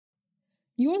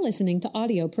You're listening to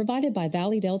audio provided by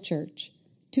Valleydale Church.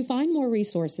 To find more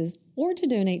resources or to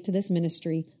donate to this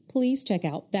ministry, please check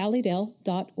out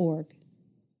valleydale.org.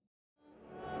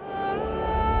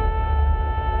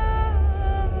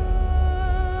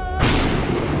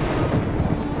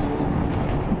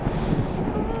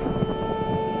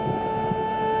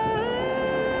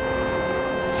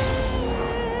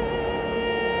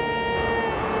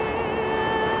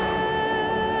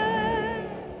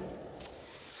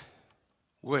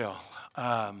 Well,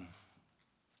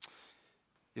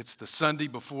 it's the Sunday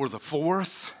before the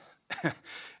 4th,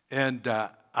 and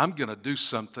I'm going to do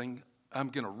something. I'm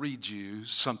going to read you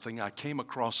something. I came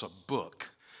across a book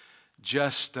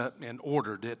just and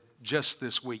ordered it just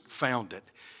this week, found it.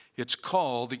 It's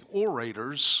called The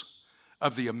Orators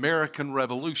of the American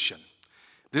Revolution.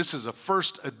 This is a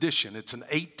first edition. It's an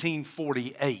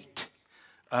 1848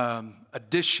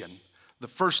 edition. The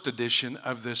first edition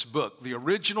of this book. The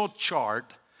original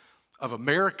chart of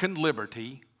American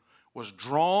liberty was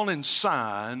drawn and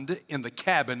signed in the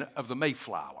cabin of the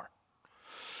Mayflower.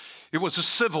 It was a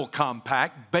civil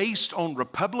compact based on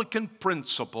Republican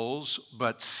principles,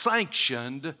 but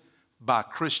sanctioned by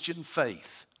Christian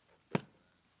faith.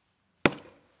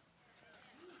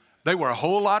 They were a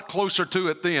whole lot closer to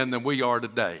it then than we are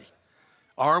today.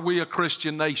 Are we a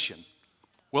Christian nation?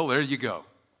 Well, there you go,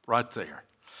 right there.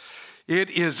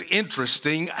 It is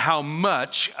interesting how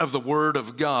much of the Word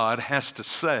of God has to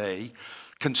say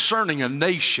concerning a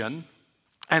nation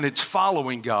and its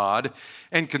following God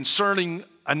and concerning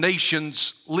a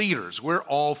nation's leaders. We're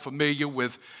all familiar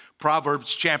with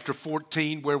Proverbs chapter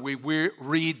 14, where we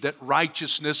read that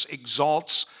righteousness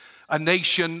exalts a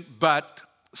nation, but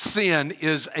sin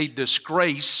is a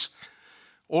disgrace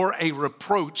or a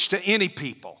reproach to any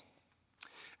people.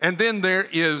 And then there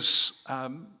is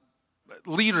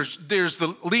there's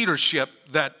the leadership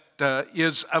that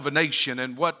is of a nation,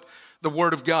 and what the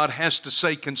Word of God has to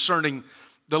say concerning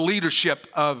the leadership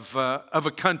of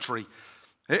a country.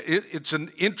 It's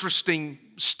an interesting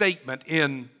statement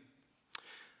in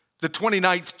the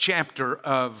 29th chapter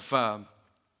of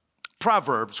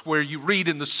Proverbs, where you read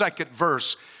in the second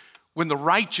verse, when the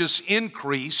righteous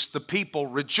increase, the people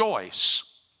rejoice.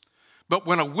 But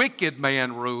when a wicked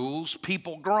man rules,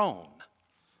 people groan.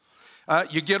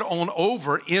 You get on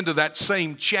over into that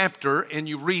same chapter and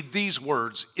you read these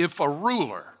words: if a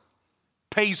ruler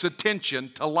pays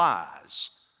attention to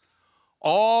lies,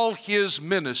 all his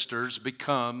ministers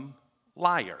become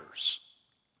liars.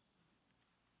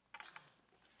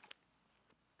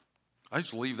 I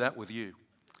just leave that with you.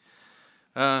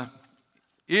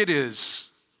 It is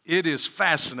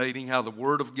fascinating how the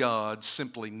Word of God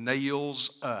simply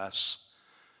nails us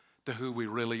to who we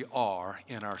really are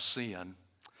in our sin.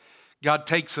 God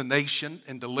takes a nation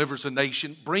and delivers a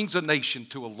nation, brings a nation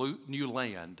to a new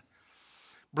land,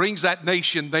 brings that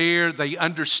nation there. They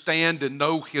understand and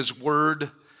know His Word.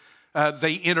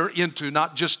 They enter into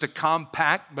not just a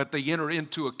compact, but they enter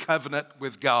into a covenant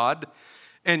with God.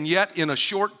 And yet, in a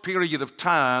short period of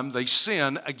time, they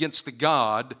sin against the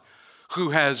God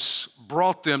who has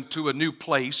brought them to a new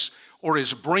place or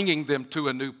is bringing them to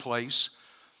a new place.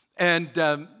 And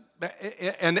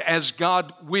as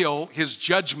God will, His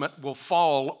judgment will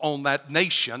fall on that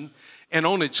nation and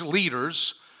on its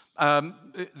leaders.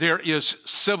 There is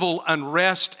civil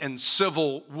unrest and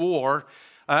civil war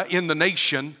in the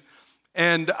nation,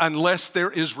 and unless there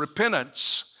is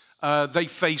repentance, they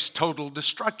face total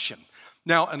destruction.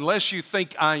 Now, unless you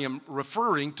think I am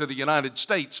referring to the United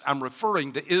States, I'm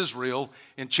referring to Israel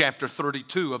in chapter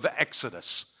 32 of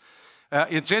Exodus.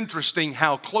 It's interesting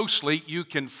how closely you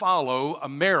can follow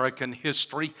American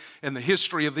history and the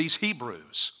history of these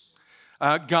Hebrews.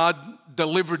 God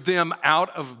delivered them out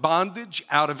of bondage,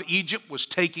 out of Egypt, was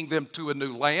taking them to a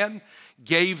new land,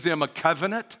 gave them a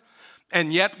covenant,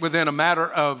 and yet within a matter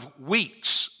of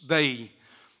weeks, they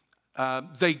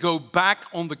go back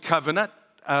on the covenant.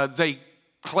 They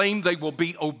claim they will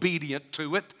be obedient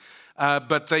to it,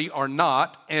 but they are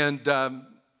not, and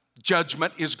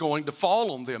judgment is going to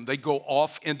fall on them. They go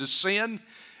off into sin,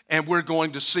 and we're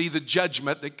going to see the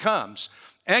judgment that comes.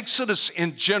 Exodus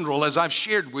in general, as I've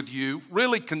shared with you,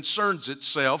 really concerns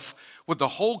itself with the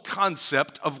whole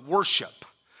concept of worship.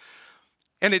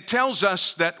 And it tells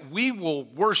us that we will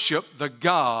worship the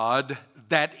God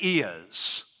that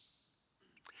is,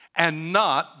 and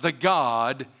not the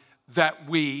God that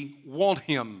we want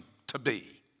Him to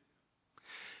be.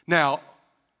 Now,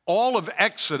 all of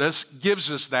Exodus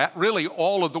gives us that. Really,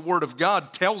 all of the Word of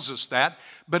God tells us that.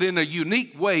 But in a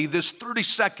unique way, this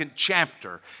 32nd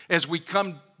chapter, as we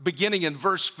come beginning in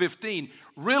verse 15,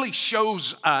 really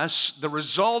shows us the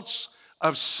results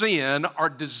of sin are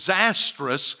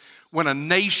disastrous when a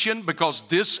nation, because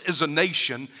this is a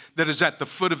nation that is at the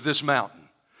foot of this mountain.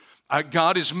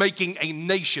 God is making a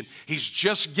nation. He's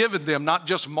just given them not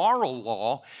just moral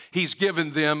law, He's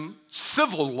given them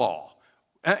civil law.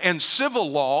 And civil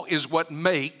law is what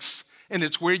makes, and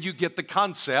it's where you get the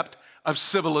concept of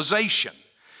civilization.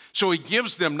 So He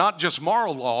gives them not just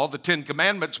moral law, the Ten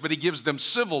Commandments, but He gives them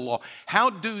civil law. How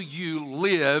do you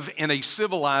live in a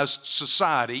civilized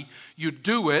society? You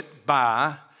do it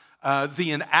by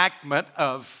the enactment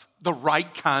of the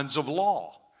right kinds of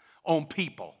law on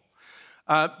people.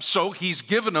 So He's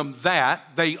given them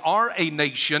that. They are a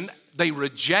nation. They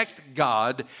reject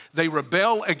God. They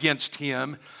rebel against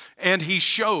Him. And He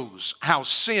shows how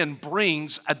sin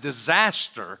brings a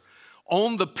disaster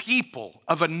on the people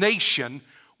of a nation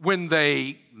when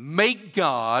they make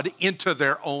God into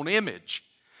their own image.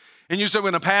 And you say,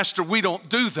 well, Pastor, we don't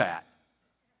do that.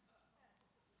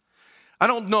 I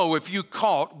don't know if you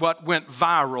caught what went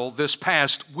viral this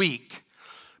past week,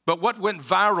 but what went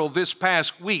viral this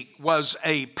past week was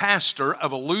a pastor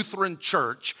of a Lutheran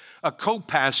church, a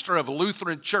co-pastor of a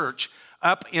Lutheran church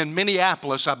up in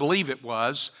Minneapolis, I believe it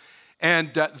was.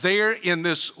 And there in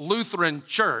this Lutheran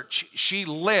church, she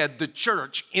led the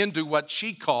church into what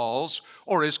she calls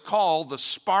or is called the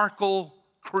Sparkle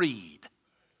Creed.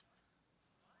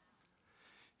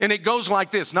 And it goes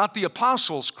like this, not the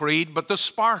Apostles' Creed, but the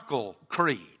Sparkle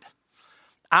Creed.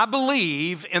 I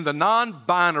believe in the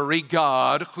non-binary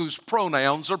God whose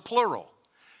pronouns are plural.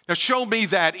 Now show me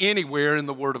that anywhere in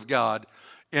the Word of God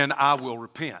and I will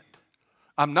repent.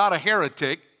 I'm not a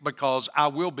heretic because I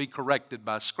will be corrected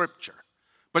by Scripture.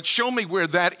 But show me where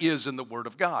that is in the Word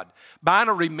of God.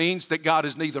 Binary means that God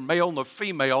is neither male nor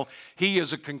female. He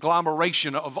is a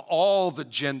conglomeration of all the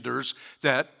genders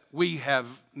that we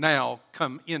have now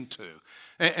come into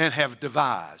and have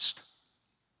devised.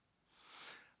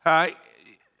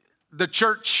 The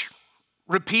church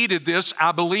repeated this,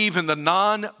 I believe in the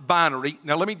non-binary.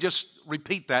 Now let me just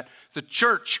repeat that. The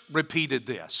church repeated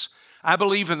this. I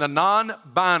believe in the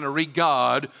non-binary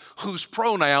God whose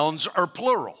pronouns are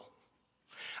plural.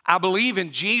 I believe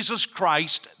in Jesus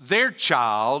Christ, their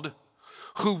child,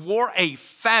 who wore a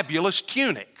fabulous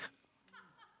tunic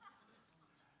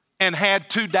and had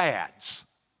two dads.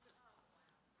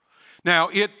 Now,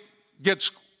 it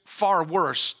gets far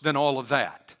worse than all of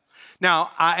that. Now,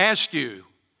 I ask you,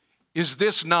 is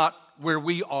this not where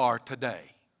we are today?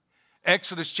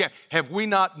 Exodus chapter, have we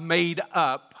not made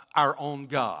up our own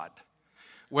God?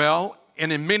 Well,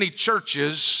 and in many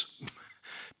churches,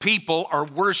 people are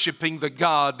worshiping the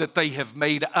God that they have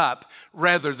made up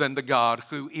rather than the God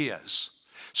who is.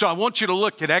 So I want you to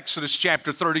look at Exodus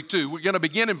chapter 32. We're going to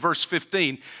begin in verse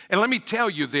 15. And let me tell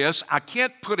you this, I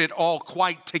can't put it all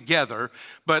quite together,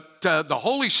 but the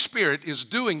Holy Spirit is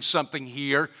doing something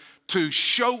here to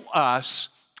show us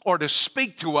or to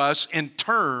speak to us in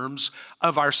terms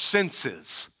of our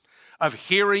senses, of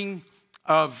hearing,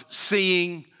 of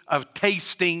seeing, of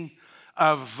tasting,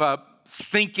 of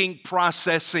thinking,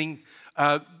 processing,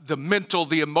 the mental,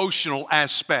 the emotional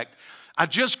aspect. I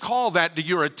just call that to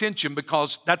your attention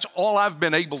because that's all I've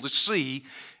been able to see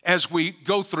as we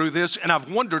go through this, and I've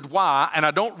wondered why, and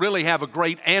I don't really have a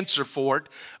great answer for it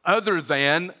other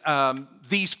than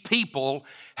these people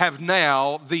have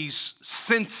now these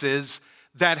senses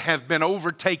that have been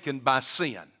overtaken by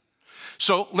sin.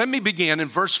 So let me begin in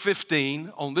verse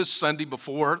 15 on this Sunday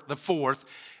before the 4th,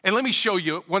 and let me show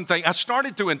you one thing.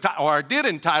 I did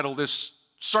entitle this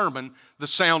sermon, The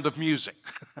Sound of Music.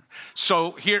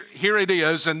 So here it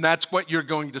is, and that's what you're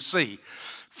going to see.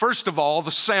 First of all,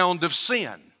 the sound of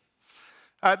sin.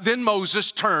 Then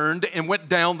Moses turned and went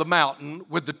down the mountain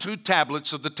with the 2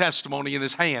 tablets of the testimony in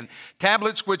his hand.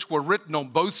 Tablets which were written on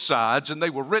both sides, and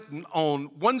they were written on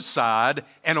one side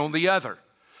and on the other.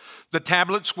 The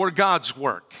tablets were God's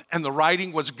work, and the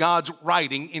writing was God's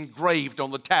writing engraved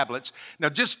on the tablets. Now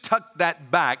just tuck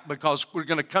that back because we're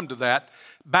going to come to that,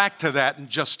 back to that in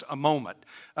just a moment.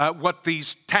 What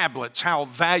these tablets, how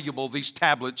valuable these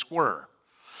tablets were.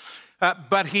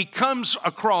 But he comes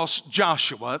across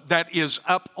Joshua that is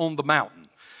up on the mountain.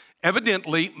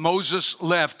 Evidently, Moses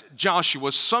left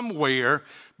Joshua somewhere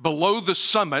below the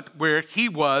summit where he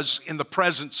was in the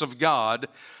presence of God,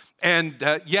 and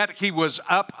yet he was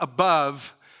up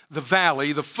above the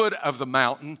valley, the foot of the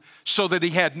mountain, so that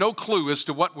he had no clue as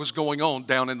to what was going on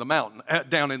down in the mountain,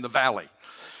 down in the valley.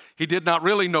 He did not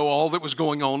really know all that was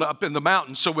going on up in the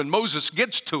mountain. So when Moses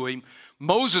gets to him,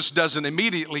 Moses doesn't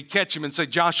immediately catch him and say,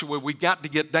 Joshua, we've got to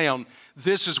get down.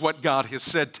 This is what God has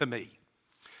said to me.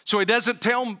 So he doesn't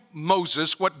tell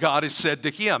Moses what God has said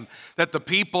to him, that the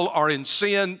people are in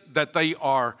sin, that they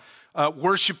are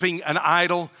worshiping an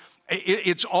idol,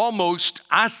 It's almost,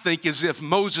 I think, as if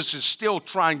Moses is still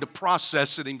trying to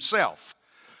process it himself.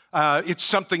 It's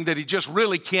something that he just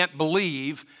really can't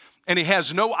believe, and he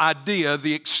has no idea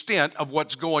the extent of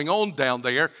what's going on down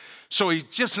there, so he's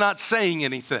just not saying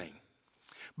anything.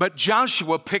 But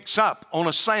Joshua picks up on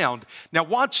a sound. Now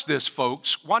watch this,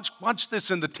 folks. Watch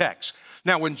this in the text.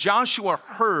 Now when Joshua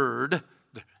heard,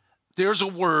 there's a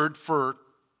word for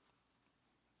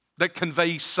that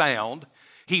conveys sound.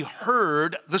 He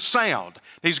heard the sound.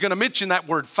 He's going to mention that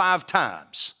word 5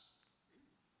 times.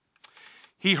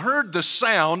 He heard the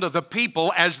sound of the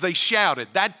people as they shouted.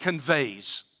 That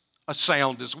conveys a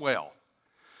sound as well.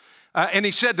 And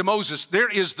he said to Moses, there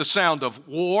is the sound of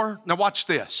war. Now watch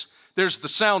this. There's the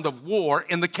sound of war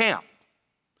in the camp.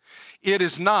 It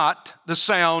is not the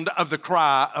sound of the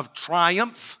cry of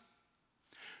triumph,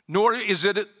 nor is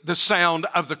it the sound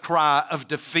of the cry of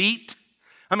defeat.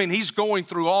 I mean, he's going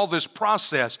through all this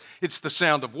process. It's the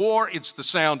sound of war. It's the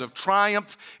sound of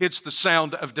triumph. It's the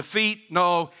sound of defeat.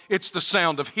 No, it's the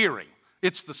sound of hearing.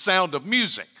 It's the sound of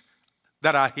music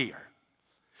that I hear.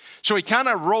 So he kind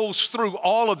of rolls through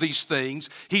all of these things.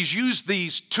 He's used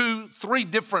these 3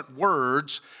 different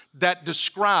words that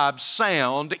describe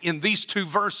sound in these 2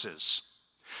 verses.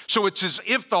 So it's as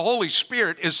if the Holy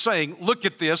Spirit is saying, look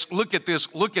at this, look at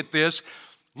this, look at this.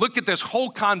 Look at this whole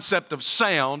concept of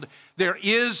sound. There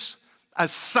is a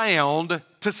sound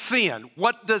to sin.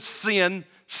 What does sin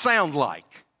sound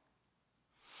like?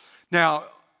 Now,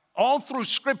 all through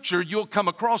Scripture, you'll come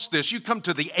across this. You come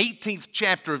to the 18th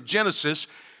chapter of Genesis,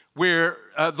 where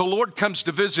the Lord comes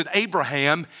to visit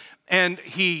Abraham, and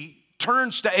he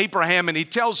turns to Abraham and he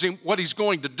tells him what he's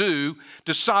going to do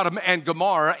to Sodom and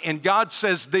Gomorrah. And God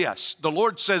says this, the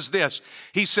Lord says this,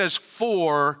 he says,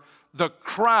 for the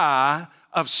cry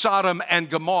of Sodom and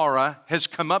Gomorrah has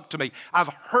come up to me. I've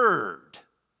heard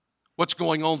what's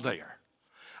going on there.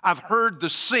 I've heard the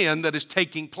sin that is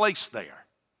taking place there.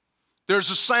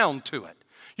 There's a sound to it.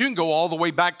 You can go all the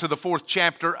way back to the 4th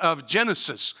chapter of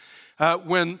Genesis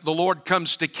when the Lord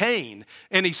comes to Cain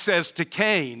and he says to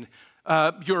Cain,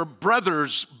 your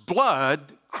brother's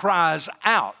blood cries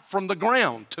out from the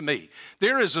ground to me.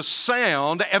 There is a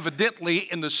sound evidently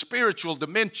in the spiritual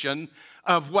dimension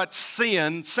of what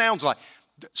sin sounds like.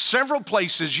 Several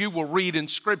places you will read in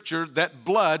Scripture that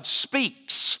blood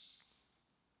speaks.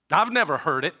 I've never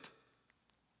heard it.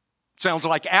 Sounds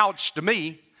like ouch to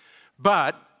me,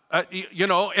 but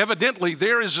evidently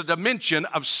there is a dimension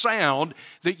of sound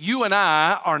that you and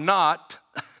I are not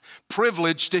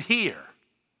privileged to hear.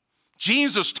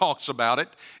 Jesus talks about it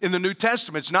in the New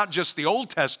Testament. It's not just the Old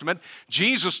Testament.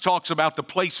 Jesus talks about the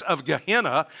place of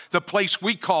Gehenna, the place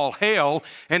we call hell,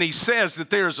 and he says that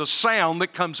there is a sound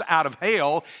that comes out of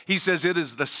hell. He says it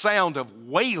is the sound of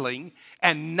wailing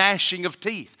and gnashing of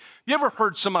teeth. You ever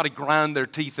heard somebody grind their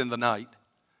teeth in the night?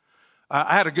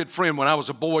 I had a good friend when I was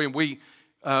a boy, and we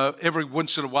every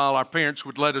once in a while our parents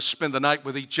would let us spend the night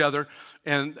with each other.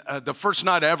 And the first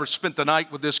night I ever spent the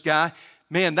night with this guy,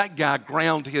 man, that guy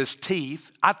ground his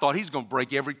teeth. I thought he's going to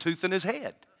break every tooth in his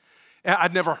head.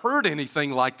 I'd never heard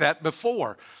anything like that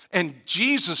before. And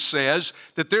Jesus says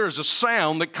that there is a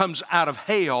sound that comes out of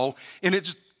hell, and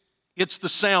it's the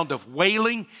sound of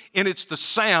wailing, and it's the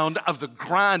sound of the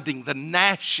grinding, the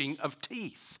gnashing of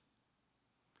teeth.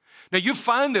 Now, you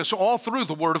find this all through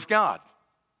the Word of God.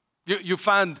 You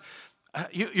find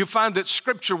that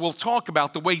Scripture will talk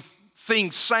about the way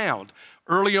things sound.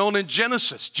 Early on in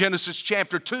Genesis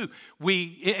chapter 2,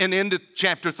 and into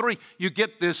chapter 3, you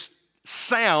get this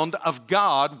sound of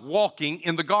God walking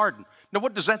in the garden. Now,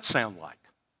 what does that sound like?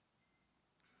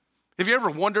 Have you ever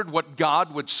wondered what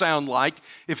God would sound like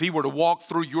if he were to walk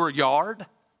through your yard?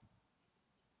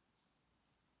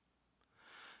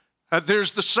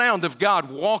 There's the sound of God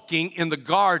walking in the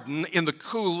garden in the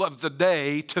cool of the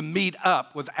day to meet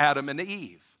up with Adam and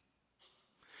Eve.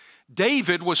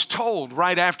 David was told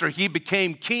right after he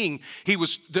became king,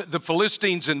 the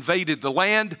Philistines invaded the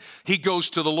land. He goes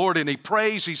to the Lord and he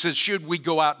prays. He says, should we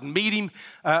go out and meet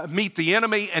the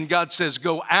enemy? And God says,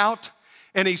 go out.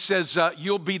 And he says,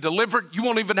 you'll be delivered. You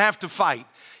won't even have to fight.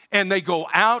 And they go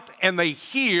out and they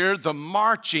hear the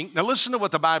marching. Now listen to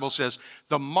what the Bible says.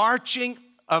 The marching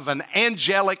of an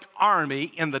angelic army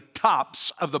in the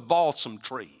tops of the balsam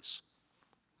trees.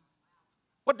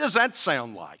 What does that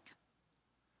sound like?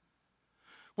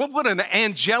 What would an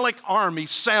angelic army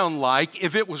sound like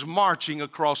if it was marching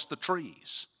across the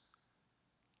trees?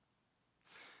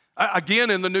 Again,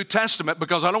 in the New Testament,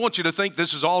 because I don't want you to think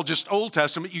this is all just Old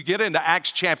Testament, you get into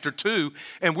Acts chapter 2,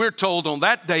 and we're told on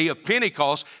that day of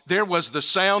Pentecost, there was the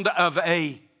sound of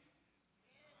a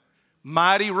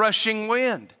mighty rushing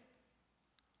wind.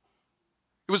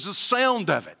 It was the sound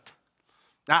of it.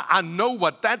 Now, I know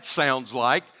what that sounds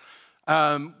like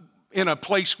in a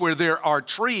place where there are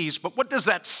trees, but what does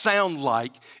that sound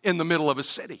like in the middle of a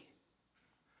city?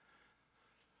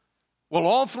 Well,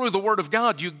 all through the Word of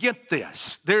God, you get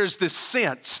this. There's this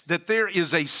sense that there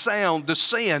is a sound to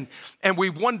sin, and we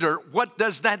wonder, what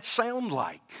does that sound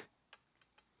like?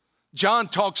 John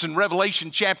talks in Revelation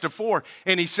chapter 4,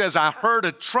 and he says, I heard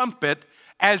a trumpet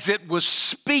as it was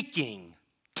speaking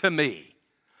to me.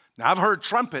 Now, I've heard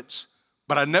trumpets,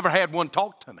 but I never had one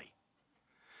talk to me.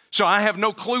 So I have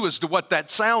no clue as to what that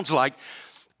sounds like.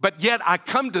 But yet I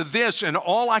come to this, and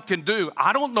all I can do,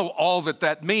 I don't know all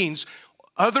that means,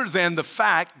 other than the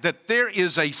fact that there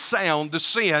is a sound to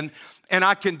sin, and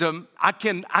I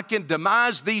can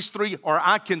demise these three, or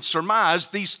I can surmise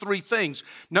these three things.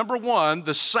 Number one,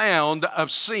 the sound of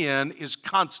sin is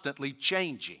constantly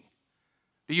changing.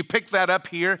 Do you pick that up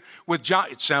here with John?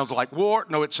 It sounds like war.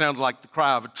 No, it sounds like the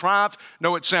cry of a triumph.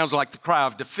 No, it sounds like the cry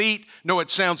of defeat. No, it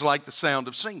sounds like the sound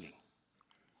of singing.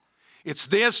 It's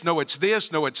this. No, it's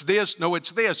this. No, it's this. No,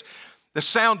 it's this. The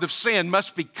sound of sin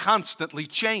must be constantly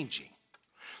changing.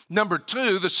 Number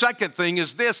two, the second thing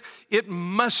is this: it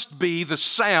must be the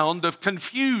sound of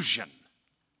confusion.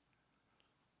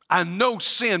 I know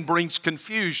sin brings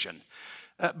confusion,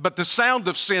 but the sound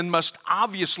of sin must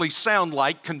obviously sound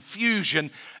like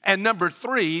confusion. And number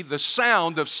three, the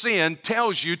sound of sin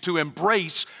tells you to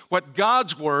embrace what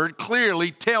God's Word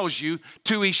clearly tells you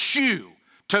to eschew,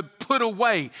 to put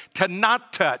away, to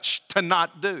not touch, to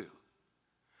not do.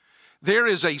 There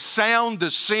is a sound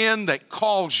to sin that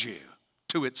calls you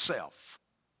to itself.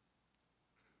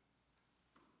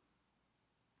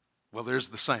 Well, there's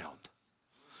the sound.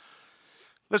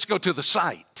 Let's go to the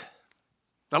sight.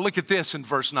 Now look at this in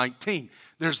verse 19.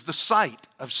 There's the sight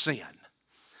of sin.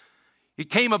 It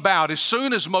came about as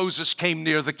soon as Moses came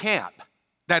near the camp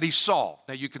that he saw.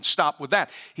 Now you can stop with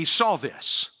that. He saw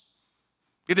this.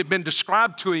 It had been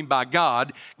described to him by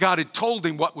God. God had told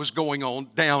him what was going on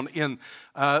down in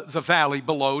the valley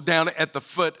below, down at the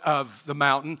foot of the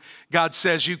mountain. God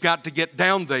says, you've got to get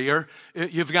down there.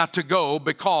 You've got to go,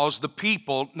 because the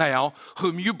people now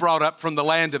whom you brought up from the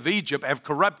land of Egypt have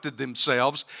corrupted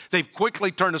themselves. They've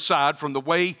quickly turned aside from the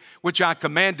way which I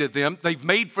commanded them. They've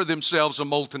made for themselves a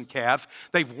molten calf.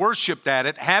 They've worshiped at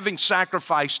it, having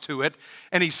sacrificed to it.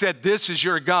 And he said, this is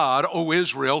your God, O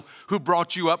Israel, who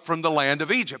brought you up from the land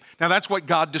of Egypt. Now that's what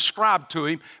God described to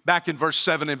him back in verse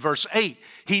 7 and verse 8.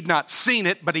 He'd not seen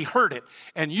it, but he heard it.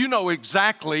 And you know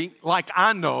exactly, like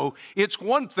I know, it's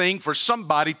one thing for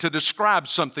somebody to describe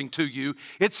something to you.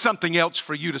 It's something else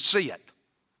for you to see it.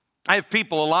 I have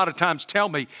people a lot of times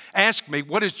ask me,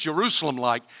 what is Jerusalem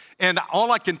like? And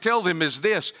all I can tell them is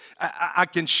this: I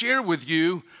can share with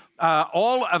you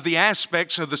all of the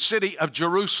aspects of the city of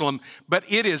Jerusalem, but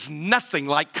it is nothing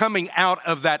like coming out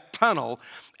of that tunnel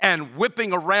and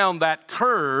whipping around that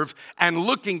curve and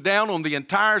looking down on the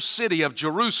entire city of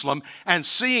Jerusalem and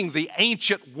seeing the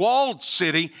ancient walled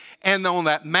city, and on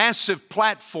that massive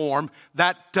platform,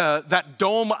 that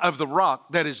dome of the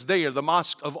rock that is there, the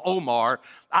Mosque of Omar.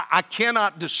 I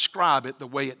cannot describe it the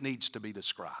way it needs to be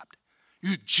described.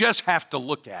 You just have to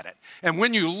look at it. And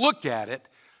when you look at it,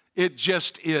 it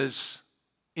just is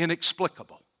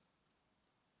inexplicable.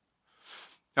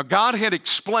 Now, God had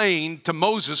explained to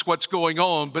Moses what's going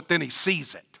on, but then he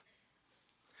sees it.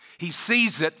 He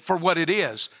sees it for what it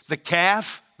is: the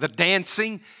calf, the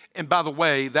dancing. And by the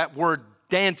way, that word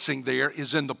dancing there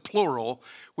is in the plural,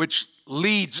 which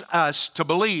leads us to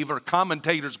believe, or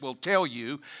commentators will tell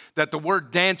you, that the word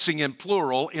dancing in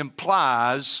plural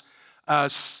implies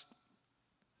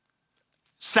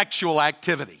sexual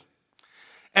activity.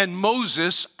 And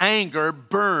Moses' anger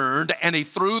burned, and he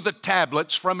threw the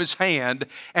tablets from his hand,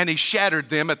 and he shattered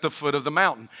them at the foot of the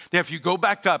mountain. Now, if you go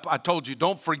back up, I told you,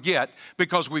 don't forget,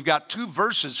 because we've got two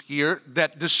verses here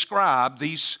that describe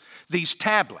these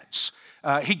tablets.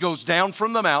 He goes down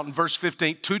from the mountain, verse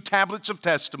 15, 2 tablets of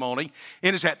testimony.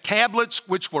 And it's at tablets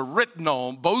which were written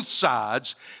on both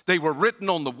sides. They were written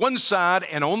on the one side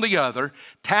and on the other,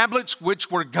 tablets which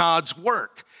were God's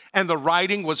work. And the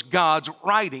writing was God's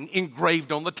writing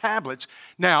engraved on the tablets.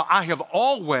 Now, I have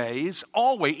always,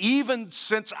 even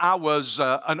since I was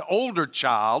an older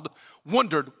child,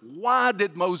 wondered, why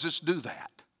did Moses do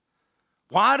that?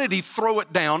 Why did he throw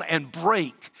it down and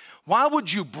break? Why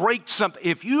would you break something?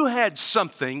 If you had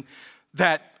something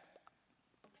that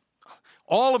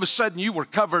all of a sudden you were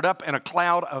covered up in a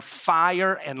cloud of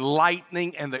fire and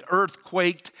lightning, and the earth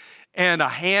quaked, and a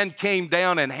hand came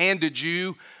down and handed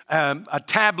you a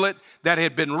tablet that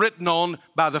had been written on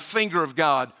by the finger of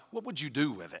God, what would you do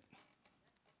with it?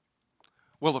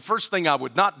 Well, the first thing I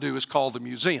would not do is call the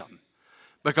museum,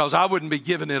 because I wouldn't be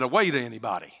giving it away to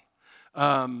anybody.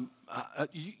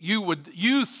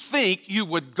 You think you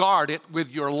would guard it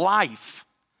with your life.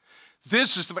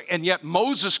 And yet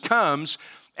Moses comes,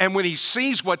 and when he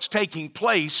sees what's taking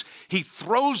place, he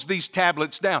throws these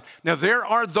tablets down. Now, there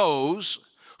are those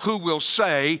who will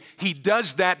say he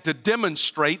does that to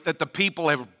demonstrate that the people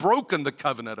have broken the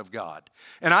covenant of God.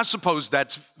 And I suppose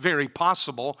that's very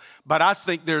possible, but I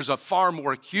think there's a far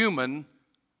more human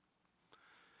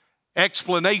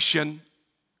explanation.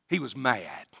 He was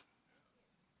mad.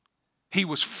 He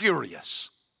was furious.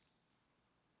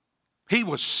 He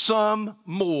was some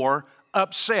more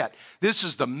upset. This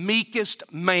is the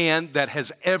meekest man that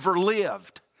has ever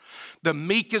lived. The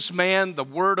meekest man, the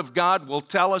Word of God will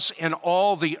tell us, in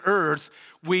all the earth.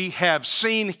 We have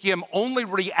seen him only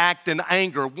react in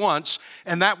anger once,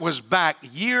 and that was back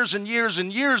years and years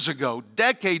and years ago,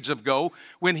 decades ago,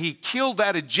 when he killed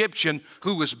that Egyptian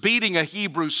who was beating a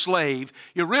Hebrew slave.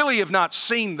 You really have not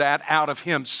seen that out of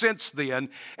him since then,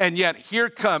 and yet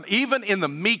here come, even in the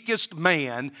meekest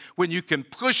man, when you can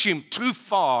push him too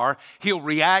far, he'll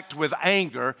react with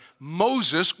anger.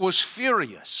 Moses was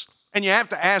furious. And you have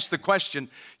to ask the question,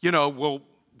 well,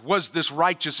 was this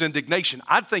righteous indignation?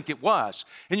 I think it was.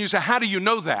 And you say, how do you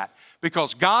know that?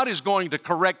 Because God is going to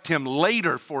correct him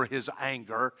later for his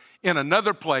anger in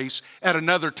another place at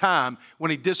another time.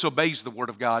 When he disobeys the Word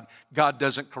of God, God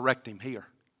doesn't correct him here.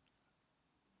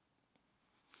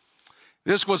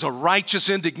 This was a righteous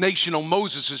indignation on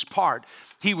Moses' part.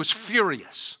 He was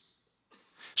furious.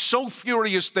 So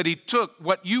furious that he took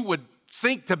what you would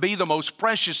think to be the most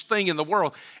precious thing in the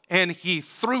world, and he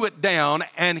threw it down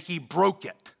and he broke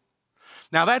it.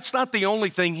 Now, that's not the only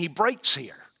thing he breaks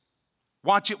here.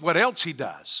 Watch it, what else he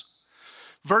does.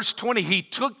 Verse 20, he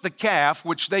took the calf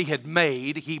which they had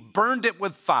made, he burned it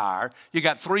with fire. You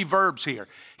got three verbs here.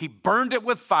 He burned it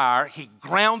with fire, he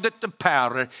ground it to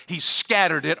powder, he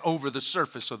scattered it over the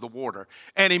surface of the water,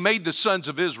 and he made the sons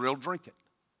of Israel drink it.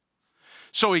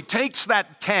 So he takes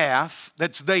that calf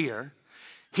that's there,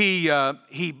 he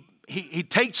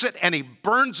takes it and he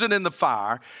burns it in the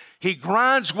fire. He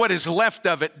grinds what is left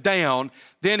of it down.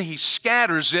 Then he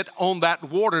scatters it on that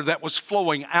water that was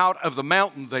flowing out of the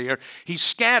mountain there. He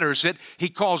scatters it. He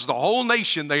calls the whole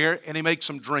nation there, and he makes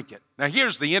them drink it. Now,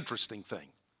 here's the interesting thing,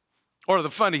 or the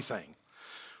funny thing,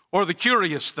 or the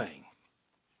curious thing.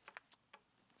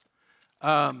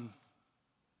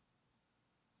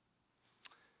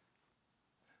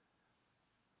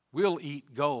 We'll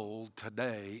eat gold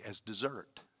today as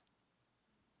dessert.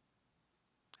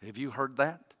 Have you heard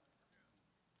that?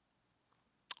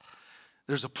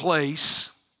 There's a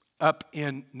place up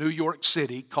in New York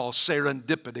City called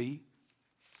Serendipity,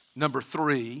 number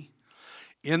 3,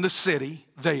 in the city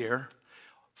there,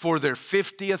 for their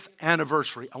 50th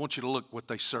anniversary. I want you to look what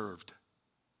they served.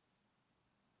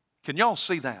 Can y'all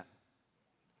see that?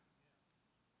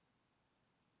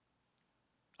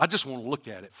 I just want to look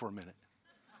at it for a minute.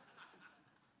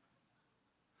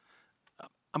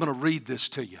 I'm going to read this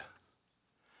to you.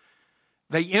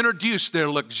 They introduced their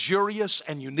luxurious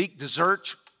and unique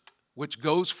dessert, which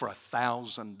goes for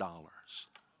 $1,000.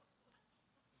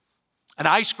 An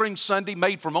ice cream sundae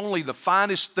made from only the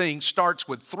finest things starts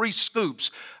with 3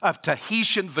 scoops of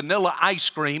Tahitian vanilla ice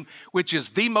cream, which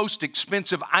is the most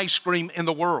expensive ice cream in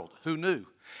the world. Who knew?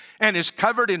 And is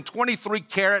covered in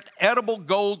 23-karat edible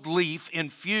gold leaf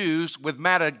infused with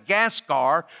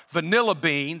Madagascar vanilla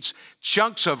beans,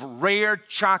 chunks of rare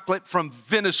chocolate from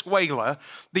Venezuela.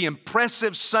 The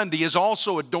impressive sundae is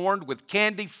also adorned with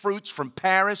candy fruits from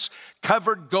Paris,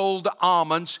 covered gold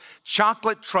almonds,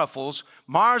 chocolate truffles,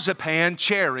 marzipan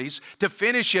cherries. To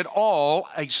finish it all,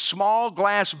 a small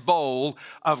glass bowl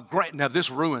of, now this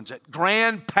ruins it,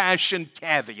 Grand Passion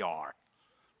caviar.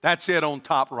 That's it on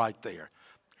top right there.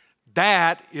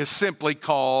 That is simply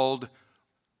called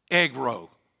egg roe,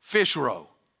 fish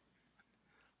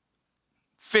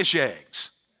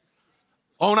eggs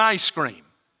on ice cream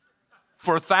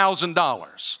for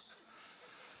 $1,000.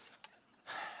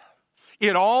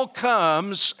 It all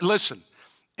comes, listen,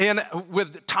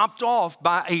 topped off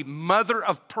by a mother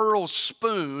of pearl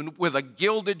spoon with a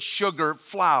gilded sugar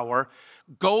flower.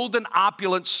 Golden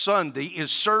opulent sundae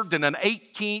is served in an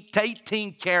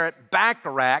 18-karat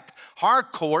Baccarat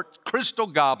Harcourt crystal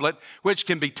goblet, which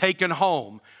can be taken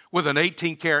home with an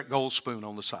 18-karat gold spoon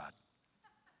on the side.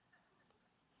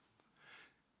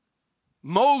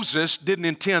 Moses didn't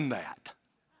intend that.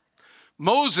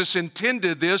 Moses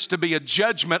intended this to be a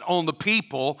judgment on the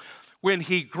people when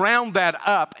he ground that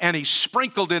up and he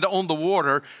sprinkled it on the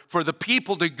water for the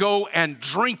people to go and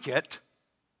drink it.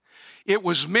 It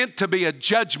was meant to be a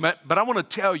judgment, but I want to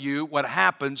tell you what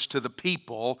happens to the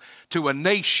people, to a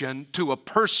nation, to a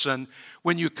person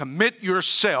when you commit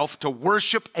yourself to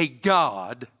worship a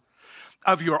God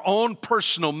of your own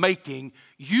personal making.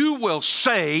 You will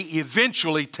say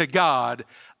eventually to God,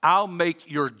 I'll make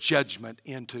your judgment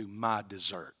into my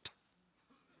dessert.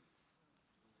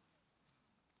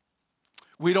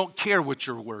 We don't care what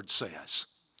your word says.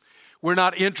 We're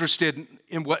not interested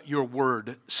in what your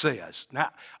word says. Now,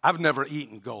 I've never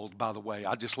eaten gold, by the way.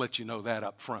 I'll just let you know that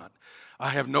up front. I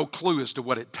have no clue as to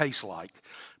what it tastes like.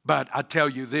 But I tell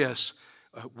you this,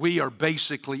 we are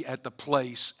basically at the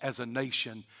place as a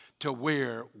nation to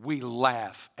where we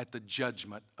laugh at the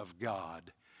judgment of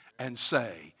God and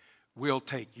say, we'll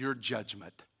take your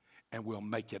judgment and we'll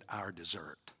make it our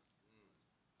dessert.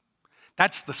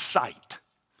 That's the sight.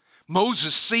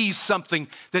 Moses sees something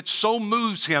that so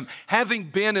moves him. Having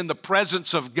been in the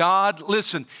presence of God,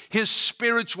 listen, his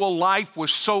spiritual life was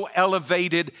so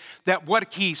elevated that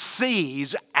what he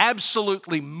sees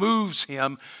absolutely moves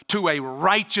him to a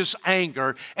righteous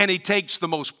anger. And he takes the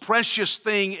most precious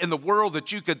thing in the world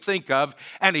that you could think of,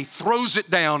 and he throws it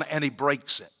down and he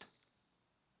breaks it.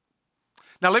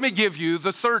 Now let me give you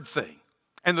the third thing.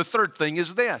 And the third thing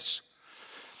is this.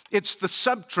 It's the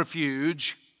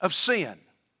subterfuge of sin.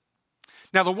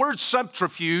 Now, the word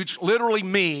subterfuge literally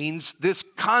means this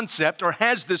concept, or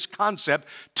has this concept,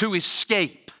 to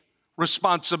escape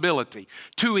responsibility,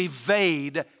 to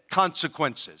evade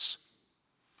consequences.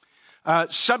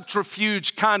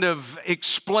 Subterfuge kind of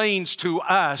explains to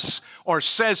us, or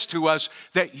says to us,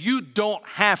 that you don't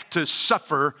have to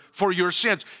suffer for your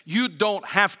sins. You don't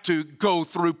have to go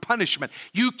through punishment.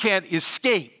 You can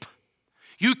escape.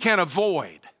 You can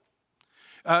avoid.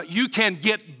 You can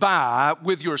get by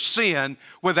with your sin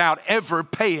without ever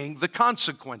paying the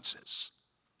consequences.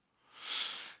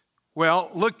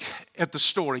 Well, look at the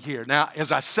story here. Now,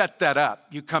 as I set that up,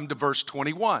 you come to verse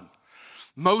 21.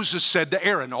 Moses said to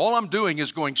Aaron, all I'm doing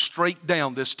is going straight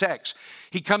down this text.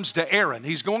 He comes to Aaron.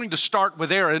 He's going to start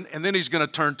with Aaron, and then he's going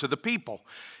to turn to the people.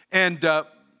 And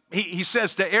he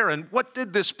says to Aaron, what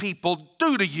did this people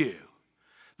do to you,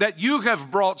 that you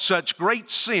have brought such great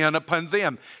sin upon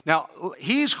them? Now,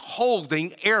 he's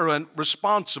holding Aaron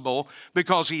responsible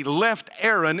because he left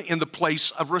Aaron in the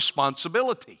place of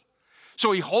responsibility.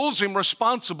 So he holds him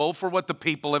responsible for what the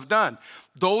people have done.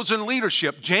 Those in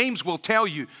leadership, James will tell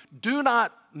you, do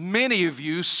not many of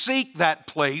you seek that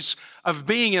place of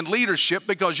being in leadership,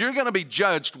 because you're going to be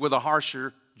judged with a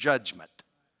harsher judgment.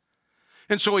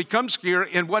 And so he comes here,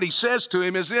 and what he says to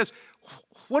him is this: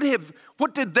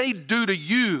 what did they do to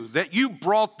you that you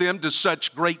brought them to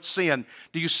such great sin?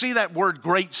 Do you see that word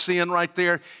great sin right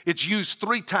there? It's used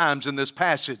 3 times in this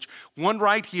passage. One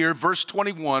right here, verse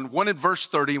 21, one in verse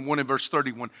 30, and one in verse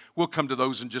 31. We'll come to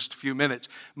those in just a few minutes.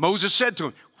 Moses said to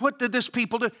him, what did this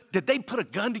people do? Did they put a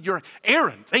gun to your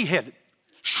Aaron,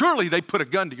 surely they put a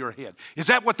gun to your head. Is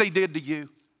that what they did to you?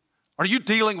 Are you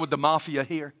dealing with the mafia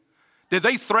here? Did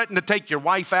they threaten to take your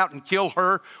wife out and kill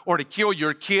her, or to kill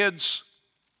your kids?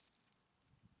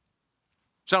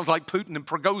 Sounds like Putin and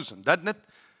Prigozhin, doesn't it?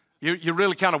 You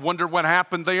really kind of wonder what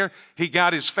happened there. He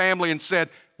got his family and said,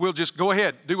 we'll just go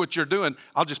ahead, do what you're doing.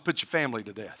 I'll just put your family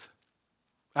to death.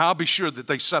 I'll be sure that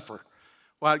they suffer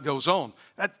while it goes on.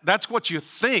 That's what you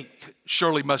think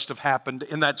surely must have happened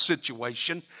in that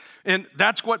situation. And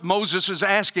that's what Moses is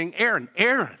asking Aaron.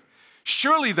 Aaron,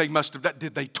 surely they must have done.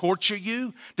 Did they torture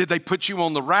you? Did they put you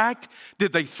on the rack?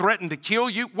 Did they threaten to kill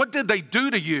you? What did they do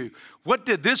to you? What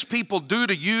did this people do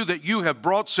to you that you have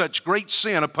brought such great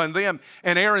sin upon them?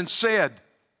 And Aaron said,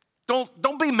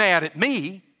 don't be mad at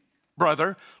me,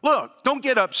 brother. Look, don't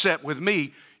get upset with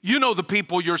me. You know the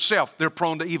people yourself. They're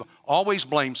prone to evil. Always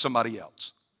blame somebody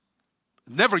else.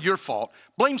 Never your fault.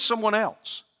 Blame someone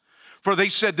else. For they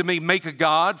said to me, make a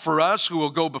God for us who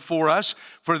will go before us.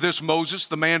 For this Moses,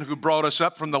 the man who brought us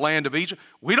up from the land of Egypt,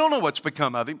 we don't know what's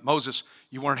become of him. Moses,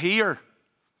 you weren't here.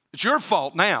 It's your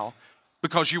fault now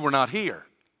because you were not here.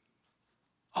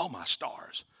 Oh, my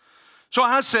stars. So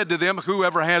I said to them,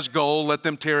 whoever has gold, let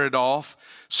them tear it off.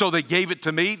 So they gave it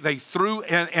to me. They threw,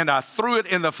 and I threw it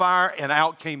in the fire, and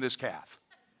out came this calf.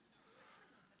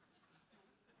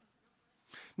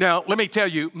 Now, let me tell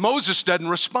you, Moses doesn't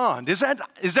respond. Is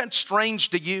that strange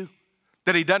to you,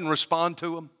 that he doesn't respond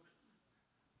to him?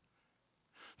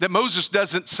 That Moses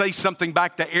doesn't say something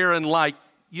back to Aaron like,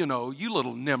 you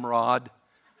little Nimrod.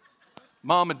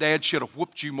 Mom and Dad should have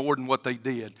whooped you more than what they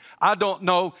did. I don't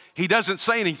know. He doesn't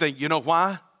say anything. You know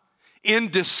why? In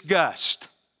disgust,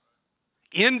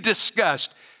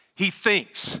 he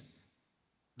thinks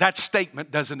that statement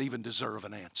doesn't even deserve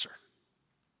an answer.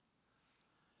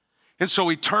 And so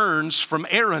he turns from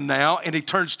Aaron now and he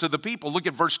turns to the people. Look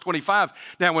at verse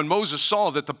 25. Now, when Moses saw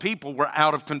that the people were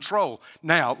out of control.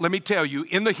 Now, let me tell you,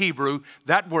 in the Hebrew,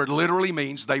 that word literally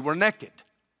means they were naked.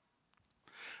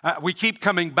 We keep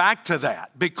coming back to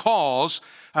that because,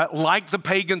 like the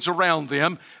pagans around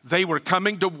them, they were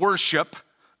coming to worship.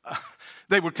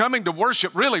 They were coming to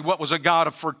worship really what was a god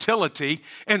of fertility.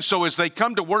 And so as they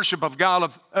come to worship a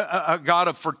god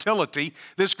of fertility,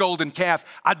 this golden calf,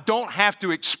 I don't have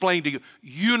to explain to you.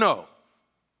 You know.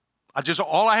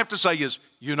 All I have to say is,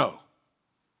 you know.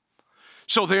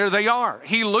 So there they are.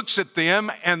 He looks at them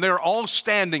and they're all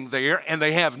standing there and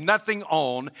they have nothing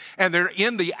on and they're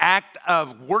in the act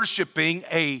of worshiping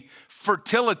a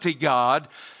fertility god.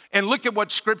 And look at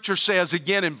what Scripture says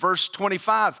again in verse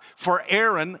 25. For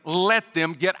Aaron let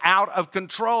them get out of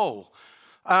control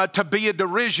to be a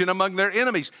derision among their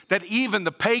enemies. That even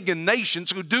the pagan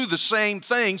nations who do the same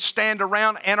thing stand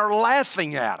around and are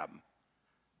laughing at them.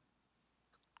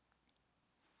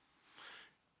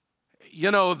 You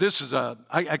know, this is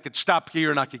I could stop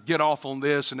here and I could get off on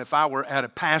this. And if I were at a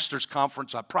pastor's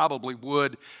conference, I probably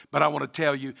would. But I want to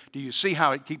tell you, do you see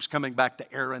how it keeps coming back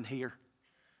to Aaron here?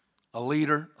 A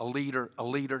leader, a leader, a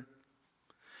leader.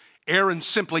 Aaron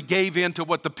simply gave in to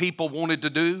what the people wanted to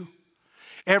do.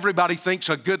 Everybody thinks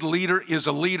a good leader is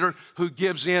a leader who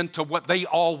gives in to what they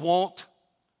all want.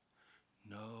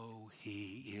 No,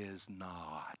 he is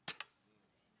not.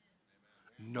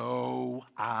 No,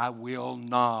 I will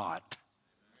not.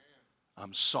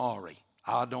 I'm sorry.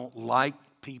 I don't like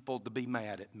people to be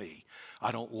mad at me.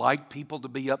 I don't like people to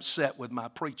be upset with my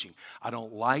preaching. I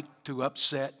don't like to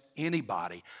upset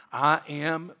anybody. I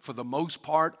am, for the most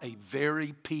part, a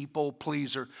very people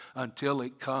pleaser until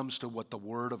it comes to what the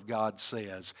Word of God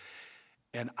says.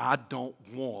 And I don't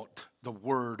want the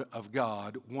Word of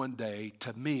God one day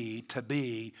to me to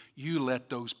be, you let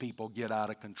those people get out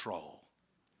of control.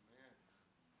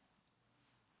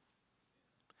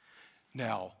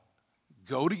 Now,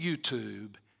 go to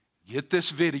YouTube, get this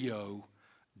video,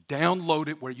 download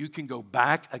it where you can go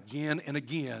back again and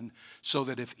again so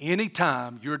that if any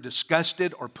time you're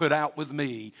disgusted or put out with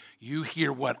me, you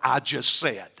hear what I just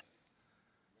said.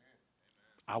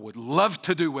 I would love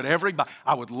to do what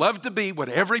I would love to be what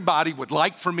everybody would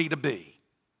like for me to be.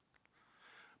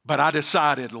 But I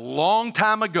decided a long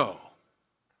time ago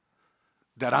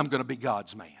that I'm going to be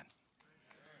God's man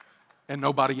and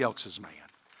nobody else's man.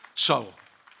 So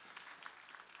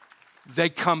they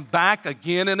come back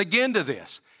again and again to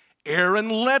this. Aaron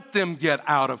let them get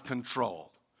out of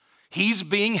control. He's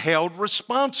being held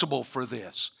responsible for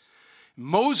this.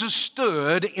 Moses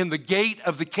stood in the gate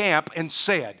of the camp and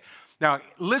said, now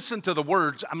listen to the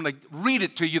words, I'm going to read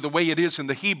it to you the way it is in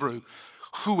the Hebrew.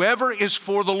 Whoever is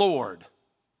for the Lord,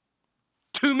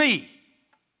 to me.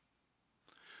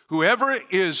 Whoever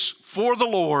is for the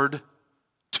Lord,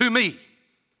 to me.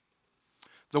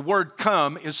 The word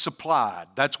come is supplied.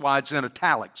 That's why it's in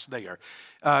italics there.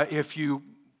 If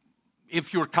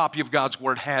your copy of God's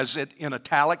Word has it in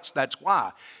italics, that's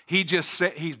why.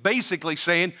 He's basically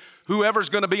saying, whoever's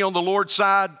going to be on the Lord's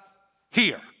side,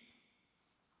 here.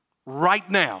 Right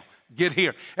now, get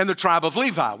here. And the tribe of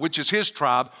Levi, which is his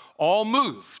tribe, all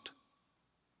moved.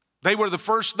 They were the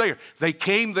first there. They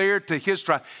came there to his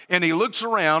tribe. And he looks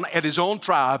around at his own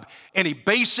tribe, and he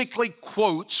basically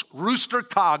quotes Rooster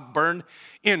Cogburn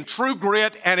in True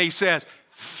Grit, and he says,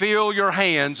 fill your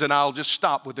hands, and I'll just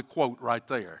stop with the quote right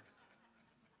there.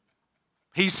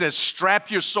 He says, strap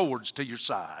your swords to your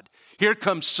side. Here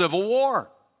comes civil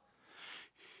war.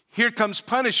 Here comes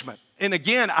punishment. And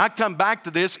again, I come back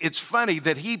to this. It's funny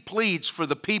that he pleads for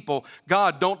the people,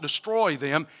 God, don't destroy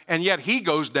them. And yet he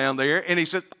goes down there and he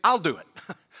says, I'll do it.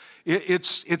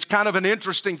 It's kind of an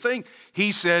interesting thing.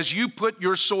 He says, you put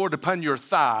your sword upon your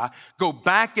thigh, go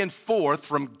back and forth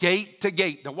from gate to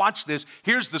gate. Now watch this.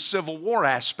 Here's the civil war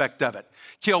aspect of it.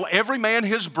 Kill every man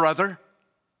his brother.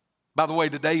 By the way,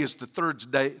 today is the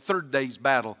third day's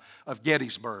battle of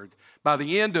Gettysburg. By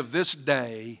the end of this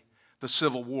day, the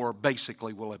Civil War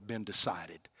basically will have been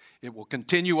decided. It will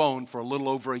continue on for a little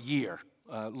over a year,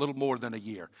 a little more than a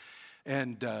year.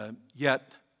 And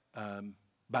yet,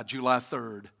 by July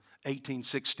 3rd,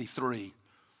 1863,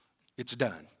 it's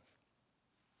done.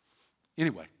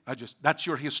 Anyway, that's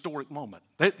your historic moment.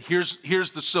 Here's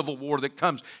the Civil War that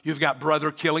comes. You've got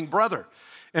brother killing brother.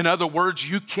 In other words,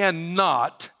 you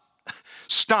cannot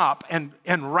stop and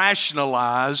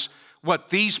rationalize what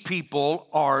these people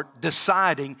are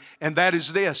deciding, and that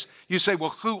is this. You say,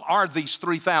 well, who are these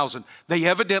 3,000? They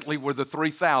evidently were the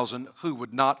 3,000 who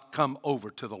would not come over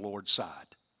to the Lord's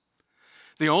side.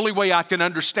 The only way I can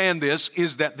understand this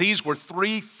is that these were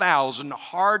 3,000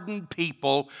 hardened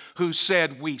people who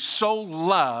said, we so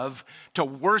love to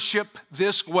worship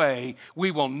this way,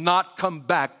 we will not come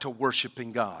back to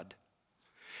worshiping God.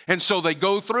 And so they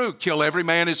go through, kill every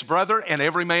man his brother, and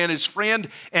every man his friend,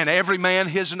 and every man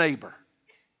his neighbor.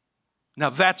 Now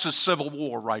that's a civil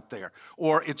war right there,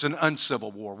 or it's an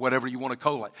uncivil war, whatever you want to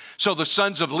call it. So the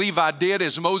sons of Levi did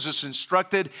as Moses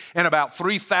instructed, and about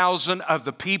 3,000 of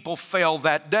the people fell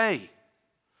that day.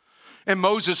 And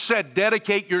Moses said,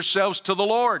 dedicate yourselves to the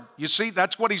Lord. You see,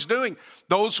 that's what he's doing.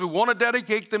 Those who want to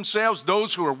dedicate themselves,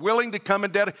 those who are willing to come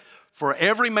and dedicate. For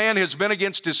every man has been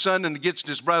against his son and against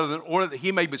his brother, in order that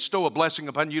he may bestow a blessing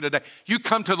upon you today. You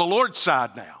come to the Lord's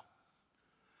side now.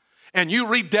 And you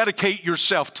rededicate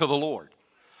yourself to the Lord.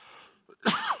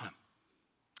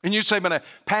 And you say, but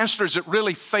Pastor, is it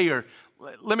really fair?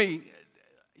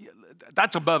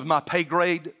 That's above my pay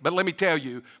grade, but let me tell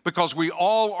you, because we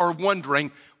all are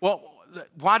wondering, well,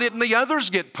 why didn't the others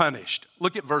get punished?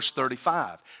 Look at verse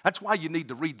 35. That's why you need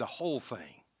to read the whole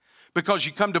thing. Because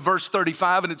you come to verse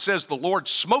 35 and it says, the Lord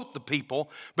smote the people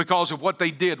because of what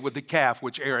they did with the calf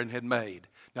which Aaron had made.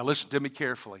 Now listen to me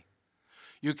carefully.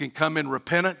 You can come in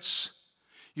repentance,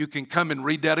 you can come in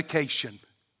rededication,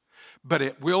 but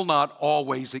it will not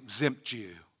always exempt you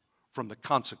from the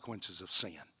consequences of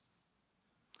sin.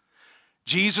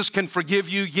 Jesus can forgive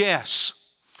you, yes.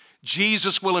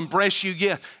 Jesus will embrace you,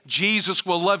 yes. Jesus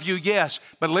will love you, yes.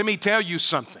 But let me tell you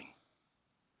something.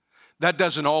 That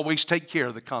doesn't always take care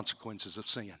of the consequences of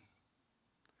sin.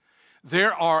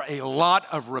 There are a lot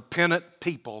of repentant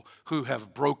people who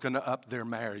have broken up their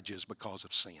marriages because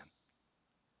of sin.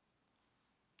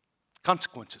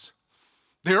 Consequences.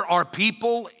 There are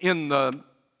people in the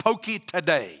pokey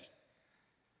today.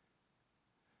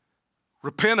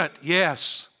 Repentant,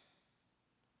 yes,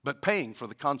 but paying for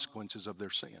the consequences of their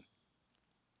sin.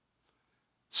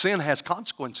 Sin has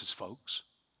consequences, folks.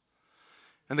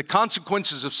 And the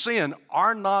consequences of sin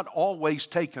are not always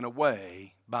taken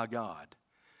away by God.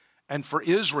 And for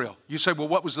Israel, you say, well,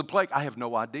 what was the plague? I have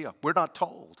no idea. We're not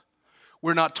told.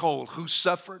 We're not told who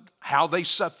suffered, how they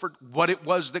suffered, what it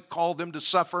was that called them to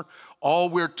suffer. All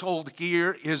we're told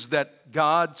here is that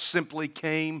God simply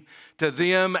came to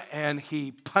them and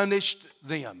He punished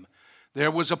them. There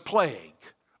was a plague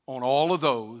on all of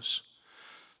those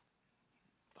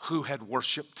who had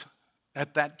worshiped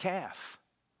at that calf.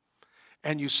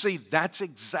 And you see, that's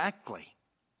exactly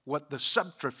what the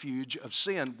subterfuge of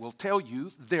sin will tell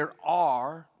you. There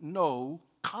are no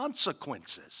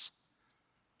consequences.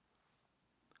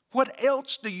 What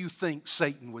else do you think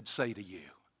Satan would say to you?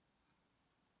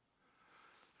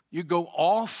 You go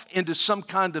off into some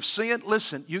kind of sin.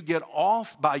 Listen, you get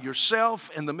off by yourself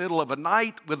in the middle of a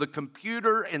night with a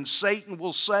computer, and Satan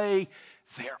will say,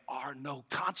 there are no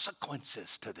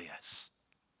consequences to this.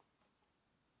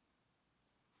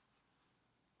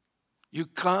 You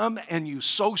come and you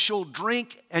social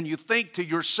drink and you think to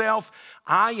yourself,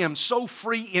 I am so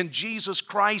free in Jesus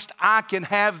Christ, I can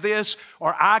have this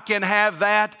or I can have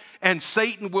that. And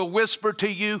Satan will whisper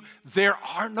to you, there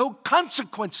are no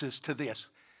consequences to this.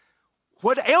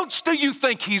 What else do you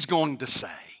think he's going to say?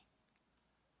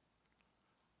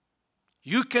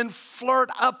 You can flirt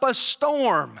up a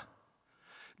storm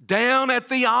down at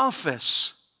the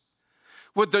office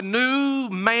with the new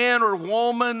man or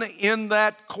woman in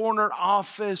that corner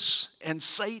office, and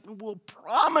Satan will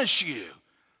promise you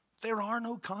there are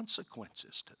no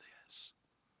consequences to this.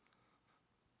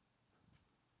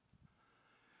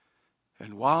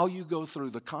 And while you go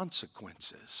through the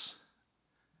consequences,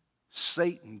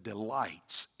 Satan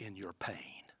delights in your pain.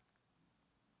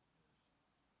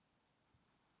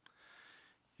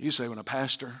 You say, well, a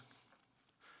pastor,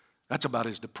 that's about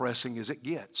as depressing as it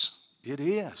gets. It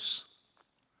is.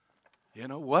 You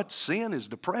know what? Sin is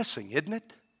depressing, isn't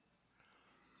it?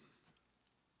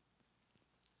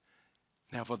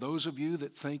 Now, for those of you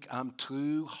that think I'm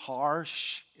too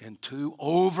harsh and too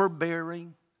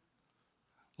overbearing,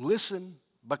 listen,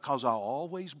 because I'll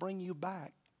always bring you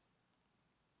back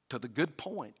to the good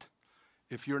point.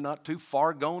 If you're not too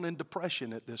far gone in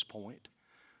depression at this point,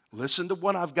 listen to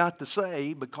what I've got to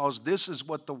say, because this is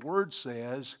what the Word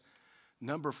says.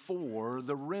 Number 4,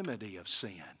 the remedy of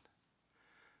sin.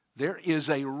 There is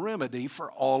a remedy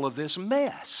for all of this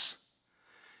mess.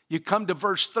 You come to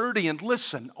verse 30 and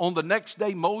listen. On the next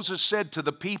day, Moses said to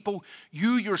the people,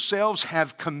 you yourselves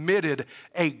have committed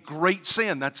a great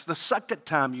sin. That's the second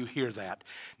time you hear that.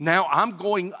 Now I'm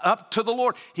going up to the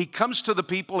Lord. He comes to the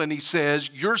people and he says,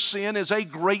 your sin is a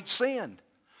great sin.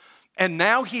 And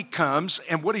now he comes,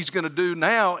 and what he's going to do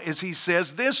now is he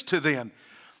says this to them.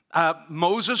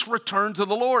 Moses returned to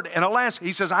the Lord. And alas,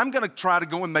 he says, I'm going to try to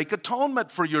go and make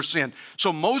atonement for your sin.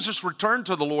 So Moses returned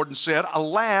to the Lord and said,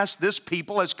 alas, this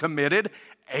people has committed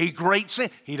a great sin.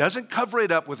 He doesn't cover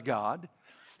it up with God.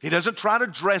 He doesn't try to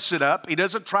dress it up. He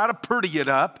doesn't try to pretty it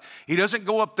up. He doesn't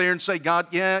go up there and say, God,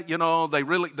 yeah,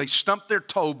 they stumped their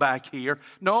toe back here.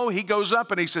 No, he goes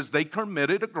up and he says, they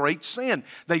committed a great sin.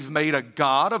 They've made a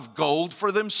god of gold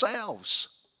for themselves.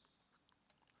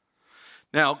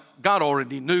 Now, God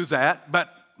already knew that,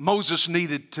 but Moses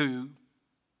needed to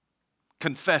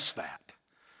confess that.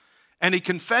 And he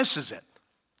confesses it.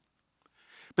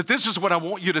 But this is what I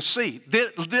want you to see.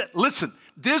 Listen,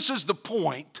 this is the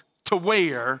point to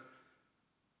where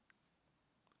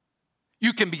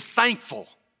you can be thankful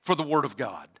for the Word of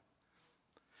God.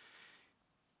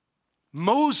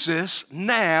 Moses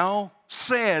now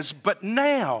says, but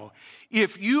now,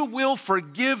 if you will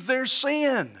forgive their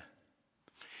sin.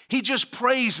 He just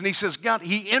prays and he says, God,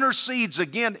 he intercedes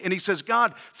again and he says,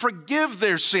 God, forgive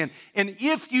their sin. And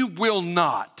if you will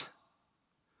not,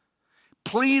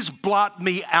 please blot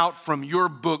me out from your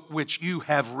book which you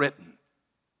have written.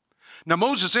 Now,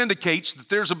 Moses indicates that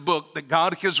there's a book that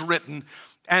God has written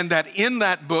and that in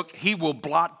that book he will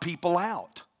blot people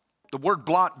out. The word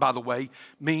blot, by the way,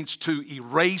 means to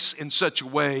erase in such a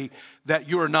way that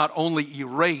you are not only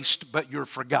erased, but you're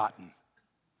forgotten.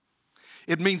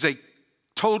 It means a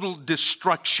total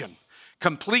destruction,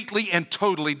 completely and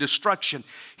totally destruction.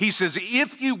 He says,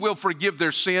 if you will forgive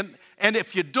their sin, and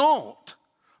if you don't,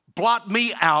 blot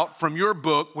me out from your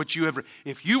book, which you have.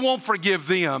 If you won't forgive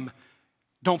them,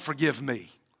 don't forgive me.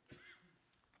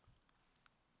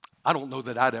 I don't know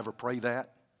that I'd ever pray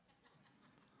that.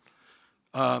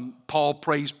 Paul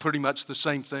prays pretty much the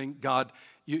same thing. God,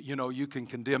 you can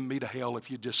condemn me to hell if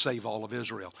you just save all of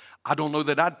Israel. I don't know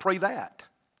that I'd pray that.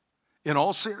 In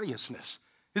all seriousness,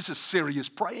 this is serious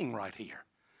praying right here.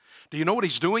 Do you know what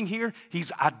he's doing here?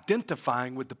 He's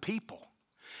identifying with the people.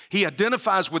 He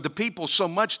identifies with the people so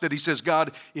much that he says,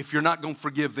 God, if you're not going to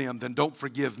forgive them, then don't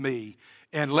forgive me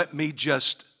and let me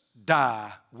just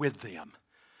die with them.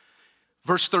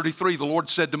 Verse 33, the Lord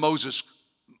said to Moses,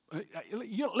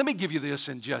 let me give you this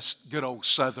in just good old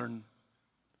Southern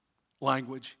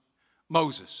language.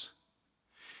 Moses,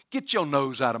 get your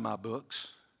nose out of my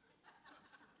books.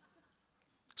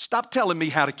 Stop telling me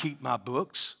how to keep my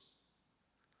books.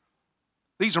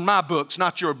 These are my books,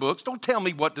 not your books. Don't tell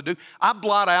me what to do. I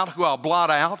blot out who I'll blot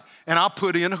out, and I'll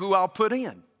put in who I'll put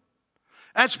in.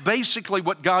 That's basically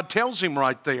what God tells him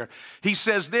right there. He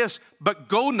says this, but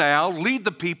go now, lead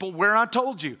the people where I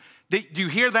told you. Do you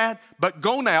hear that? But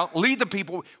go now, lead the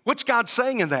people. What's God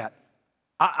saying in that?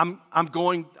 I'm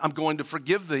going to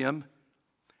forgive them,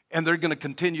 and they're going to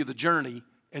continue the journey,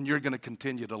 and you're going to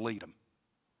continue to lead them.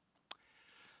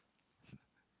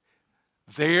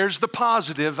 There's the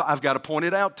positive. I've got to point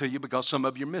it out to you because some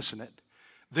of you are missing it.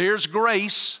 There's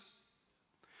grace.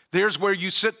 There's where you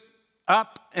sit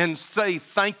up and say,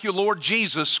 thank you, Lord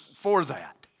Jesus, for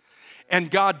that.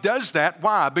 And God does that.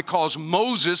 Why? Because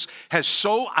Moses has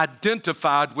so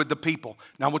identified with the people.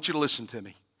 Now, I want you to listen to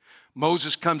me.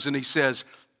 Moses comes and he says,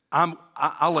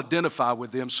 I'll identify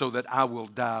with them so that I will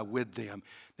die with them.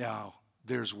 Now,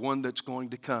 there's one that's going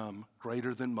to come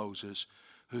greater than Moses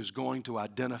who's going to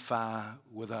identify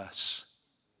with us.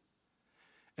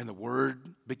 And the Word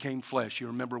became flesh. You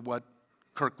remember what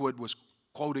Kirkwood was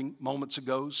quoting moments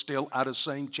ago, still out of the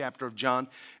same chapter of John.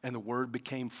 And the Word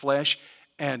became flesh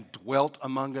and dwelt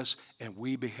among us, and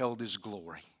we beheld His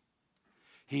glory.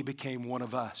 He became one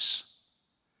of us.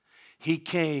 He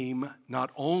came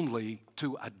not only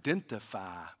to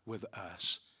identify with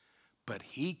us, but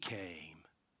He came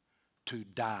to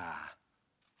die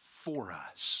for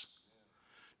us,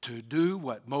 to do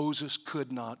what Moses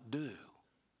could not do.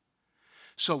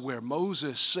 So where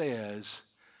Moses says,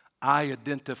 I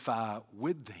identify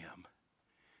with them,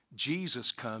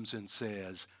 Jesus comes and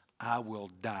says, I will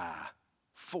die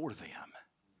for them.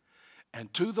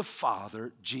 And to the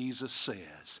Father, Jesus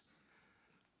says,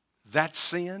 that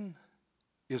sin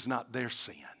is not their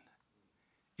sin.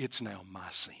 It's now my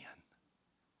sin.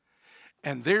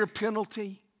 And their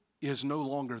penalty is no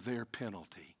longer their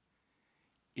penalty.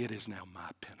 It is now my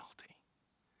penalty.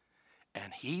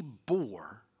 And He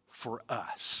bore for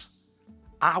us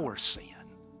our sin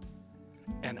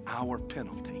and our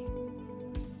penalty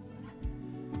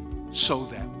so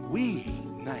that we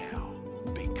now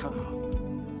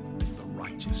become the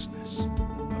righteousness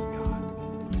of God.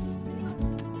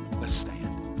 Let's stand.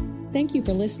 Thank you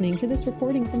for listening to this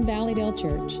recording from Valleydale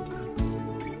Church.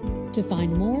 To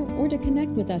find more or to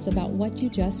connect with us about what you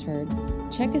just heard,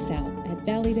 check us out at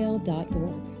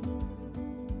valleydale.org.